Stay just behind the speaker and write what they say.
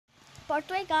part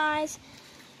 2, guys.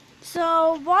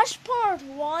 So watch part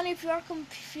 1 if you're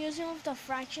confusing with the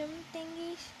fraction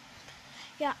thingies.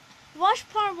 Yeah, watch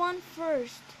part 1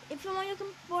 first. If you want, you can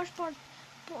watch part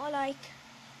like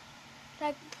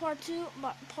part 2,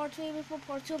 but part 3 before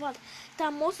part 2. But the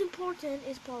most important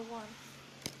is part 1.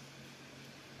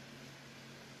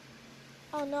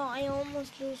 Oh no, I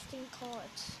almost losing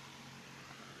cards.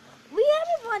 We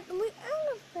haven't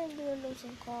been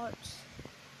losing cards.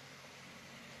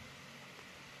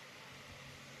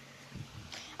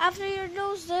 After you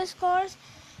lose this cards,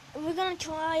 we're gonna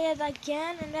try it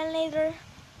again, and then later,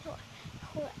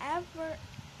 whoever,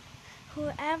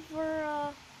 what am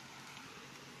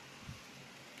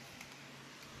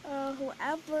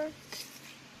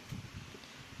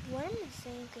I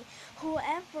saying? Okay,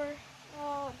 whoever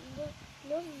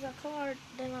loses a card,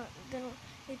 they don't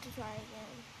need to try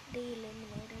again. They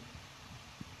eliminated.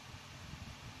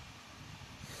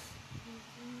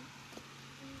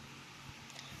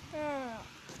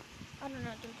 I don't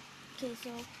know, dude. Okay, so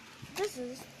this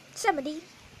is 70.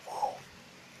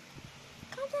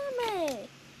 Come on, me.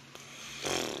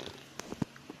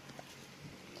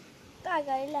 I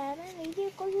got 11.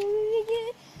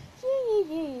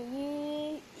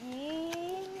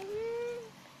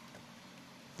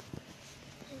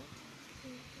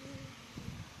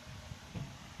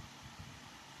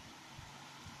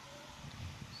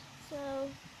 So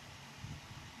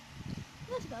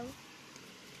let's go.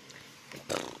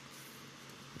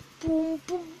 Boom,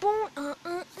 boom, boom.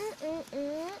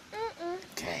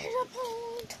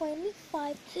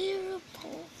 0.25,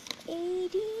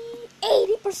 0.80,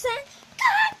 80%.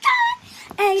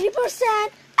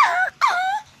 80%.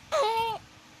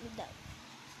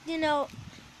 You know,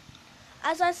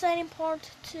 as I said in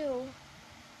part 2,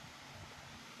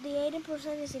 the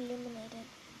 80% is eliminated.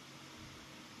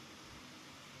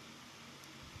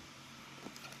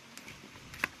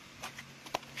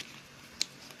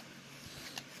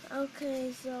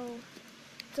 Okay, so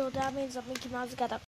that means that Mickey Mouse got a